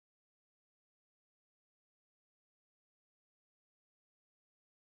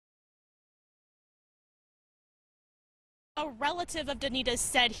A relative of Danita's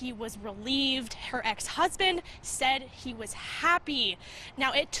said he was relieved. Her ex-husband said he was happy.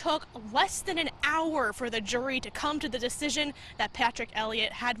 Now, it took less than an hour for the jury to come to the decision that Patrick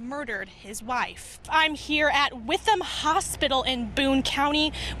Elliott had murdered his wife. I'm here at Witham Hospital in Boone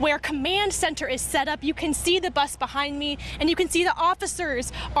County, where Command Center is set up. You can see the bus behind me, and you can see the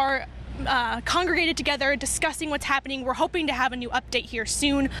officers are congregated together discussing what's happening. We're hoping to have a new update here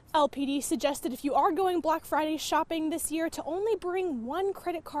soon. LPD suggested if you are going Black Friday shopping this year to only bring one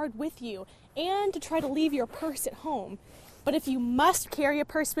credit card with you and to try to leave your purse at home. But if you must carry a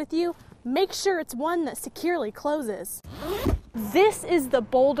purse with you, make sure it's one that securely closes. This is the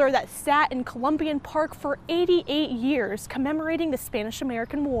boulder that sat in Columbian Park for 88 years, commemorating the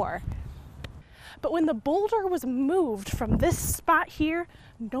Spanish-American War. But when the boulder was moved from this spot here,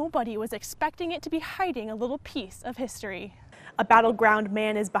 nobody was expecting it to be hiding a little piece of history. A battleground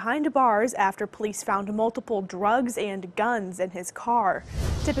man is behind bars after police found multiple drugs and guns in his car.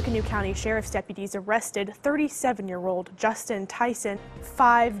 Tippecanoe County Sheriff's deputies arrested 37-year-old Justin Tyson.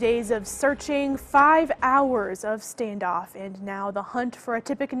 5 days of searching, 5 hours of standoff, and now the hunt for a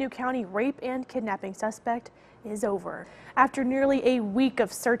Tippecanoe County rape and kidnapping suspect is over. After nearly a week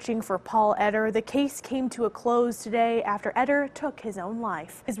of searching for Paul Etter, the case came to a close today after Etter took his own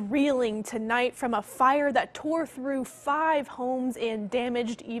life. He is reeling tonight from a fire that tore through 5 homes and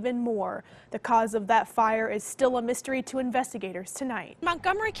damaged even more. The cause of that fire is still a mystery to investigators tonight.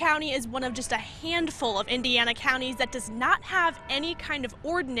 Montgomery County is one of just a handful of Indiana counties that does not have any kind of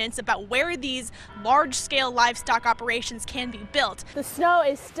ordinance about where these large-scale livestock operations can be built. The snow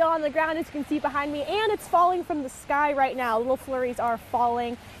is still on the ground, as you can see behind me, and it's falling from the sky right now. Little flurries are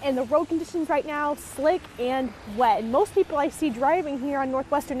falling, and the road conditions right now slick and wet. And most people I see driving here on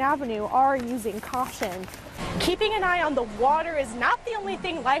Northwestern Avenue are using caution. Keeping an eye on the water is not the only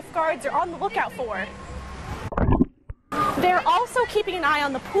thing lifeguards are on the lookout for. They're also keeping an eye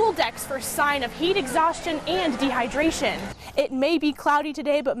on the pool decks for sign of heat exhaustion and dehydration. It may be cloudy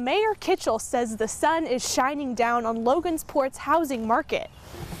today, but Mayor Kitchell says the sun is shining down on Logansport's housing market.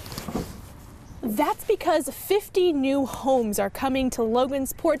 That's because 50 new homes are coming to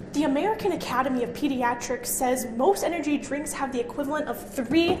Logansport. The American Academy of Pediatrics says most energy drinks have the equivalent of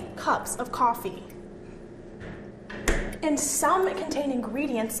 3 cups of coffee. And some contain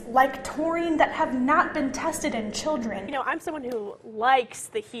ingredients like taurine that have not been tested in children. You know, I'm someone who likes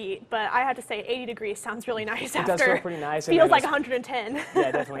the heat, but I have to say 80 degrees sounds really nice after. It does feel pretty nice. Feels like 110.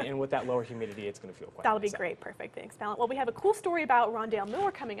 Yeah, definitely. And with that lower humidity, it's going to feel quite That'll nice. be great. Perfect. Thanks, Fallon. Well, we have a cool story about Rondale Miller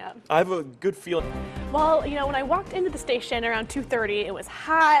coming up. I have a good feeling. Well, you know, when I walked into the station around 2:30, it was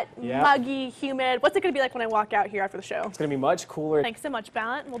hot, muggy, humid. What's it going to be like when I walk out here after the show? It's going to be much cooler. Thanks so much,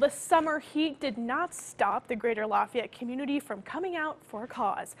 Fallon. Well, this summer heat did not stop the greater Lafayette community from coming out for a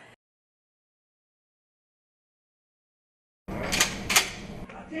cause.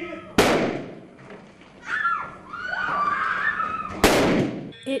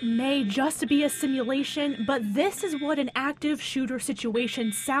 It may just be a simulation, but this is what an active shooter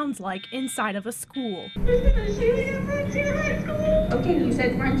situation sounds like inside of a school. There's been a shooting at Frontier High School. Okay, you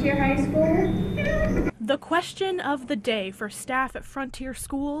said Frontier High School? The question of the day for staff at Frontier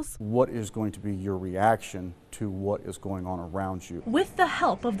Schools: what is going to be your reaction to what is going on around you? With the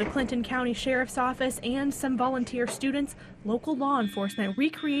help of the Clinton County Sheriff's Office and some volunteer students, local law enforcement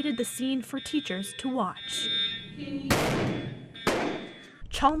recreated the scene for teachers to watch.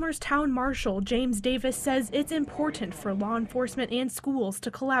 Chalmers Town Marshal James Davis says it's important for law enforcement and schools to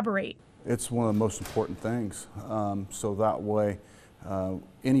collaborate. It's one of the most important things, so that way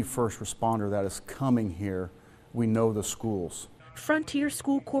any first responder that is coming here, we know the schools. Frontier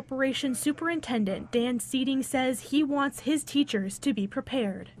School Corporation Superintendent Dan Seeding says he wants his teachers to be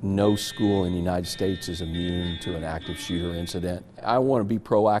prepared. No school in the United States is immune to an active shooter incident. I want to be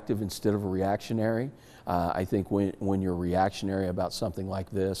proactive instead of reactionary. I think when you're reactionary about something like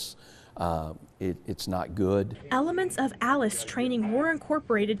this, it's not good. Elements of ALICE training were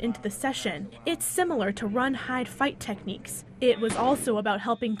incorporated into the session. It's similar to run, hide, fight techniques. It was also about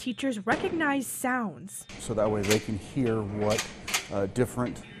helping teachers recognize sounds. So that way they can hear what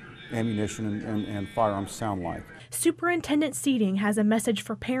different ammunition and firearms sound like. Superintendent Seeding has a message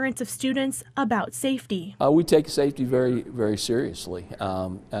for parents of students about safety. We take safety very, very seriously.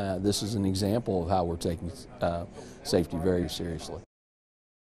 This is an example of how we're taking safety very seriously.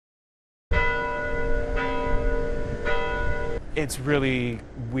 It's really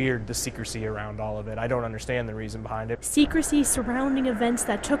weird, the secrecy around all of it. I don't understand the reason behind it. Secrecy surrounding events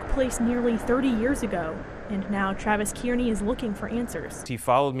that took place nearly 30 years ago. And now Travis Kearney is looking for answers. He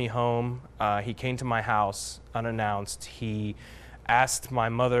followed me home. He came to my house unannounced. He asked my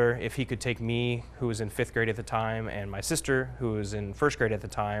mother if he could take me, who was in 5th grade at the time, and my sister, who was in 1st grade at the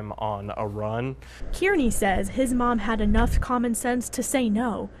time, on a run. Kearney says his mom had enough common sense to say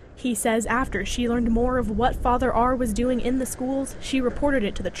no. He says after she learned more of what Father R was doing in the schools, she reported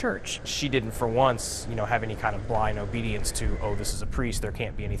it to the church. She didn't for once, have any kind of blind obedience to, oh, this is a priest, there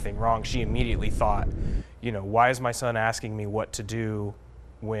can't be anything wrong. She immediately thought, why is my son asking me what to do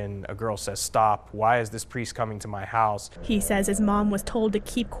when a girl says stop? Why is this priest coming to my house? He says his mom was told to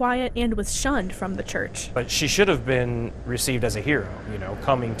keep quiet and was shunned from the church. But she should have been received as a hero,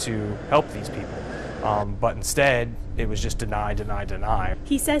 coming to help these people. But instead, it was just deny, deny, deny.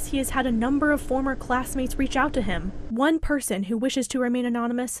 He says he has had a number of former classmates reach out to him. One person who wishes to remain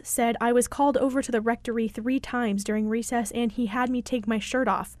anonymous said, "I was called over to the rectory 3 times during recess and he had me take my shirt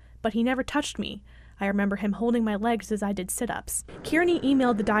off, but he never touched me. I remember him holding my legs as I did sit-ups." Kearney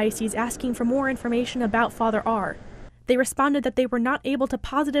emailed the diocese asking for more information about Father R. They responded that they were not able to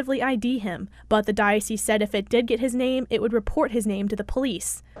positively ID him, but the diocese said if it did get his name, it would report his name to the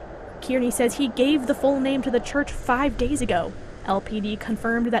police. Kearney says he gave the full name to the church 5 days ago. LPD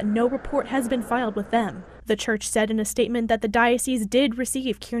confirmed that no report has been filed with them. The church said in a statement that the diocese did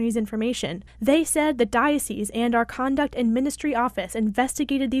receive Kearney's information. They said the diocese and our conduct and ministry office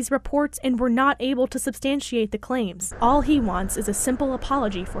investigated these reports and were not able to substantiate the claims. All he wants is a simple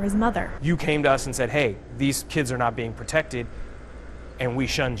apology for his mother. You came to us and said, hey, these kids are not being protected, and we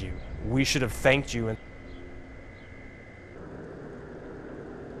shunned you. We should have thanked you.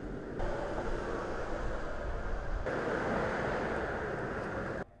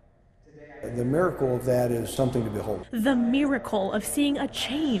 The miracle of that is something to behold. The miracle of seeing a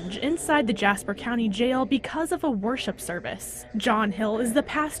change inside the Jasper County Jail because of a worship service. John Hill is the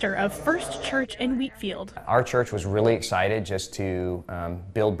pastor of First Church in Wheatfield. Our church was really excited just to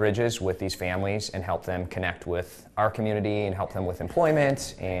build bridges with these families and help them connect with our community and help them with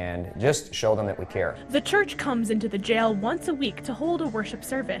employment and just show them that we care. The church comes into the jail once a week to hold a worship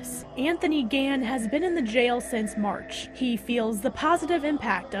service. Anthony Gann has been in the jail since March. He feels the positive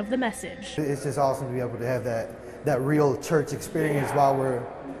impact of the message. It's just awesome to be able to have that real church experience while we're,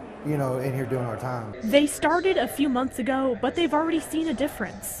 in here doing our time. They started a few months ago, but they've already seen a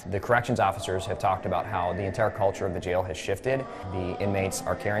difference. The corrections officers have talked about how the entire culture of the jail has shifted. The inmates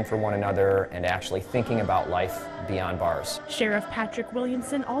are caring for one another and actually thinking about life beyond bars. Sheriff Patrick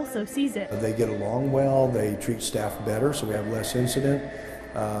Williamson also sees it. They get along well, they treat staff better, so we have less incident.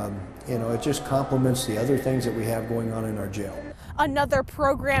 It just complements the other things that we have going on in our jail. Another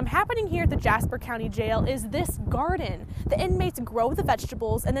program happening here at the Jasper County Jail is this garden. The inmates grow the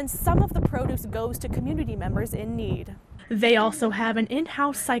vegetables and then some of the produce goes to community members in need. They also have an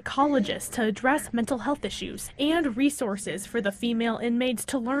in-house psychologist to address mental health issues and resources for the female inmates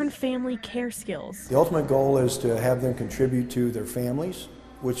to learn family care skills. The ultimate goal is to have them contribute to their families,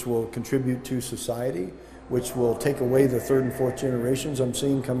 which will contribute to society, which will take away the 3rd and 4th generations I'm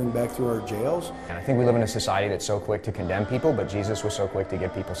seeing coming back through our jails. And I think we live in a society that's so quick to condemn people, but Jesus was so quick to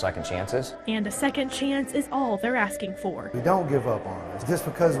give people second chances. And a second chance is all they're asking for. We don't give up on us. Just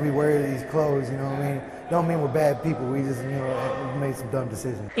because we wear these clothes, don't mean we're bad people. We just, made some dumb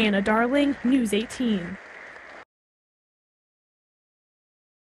decisions. Anna Darling, News 18.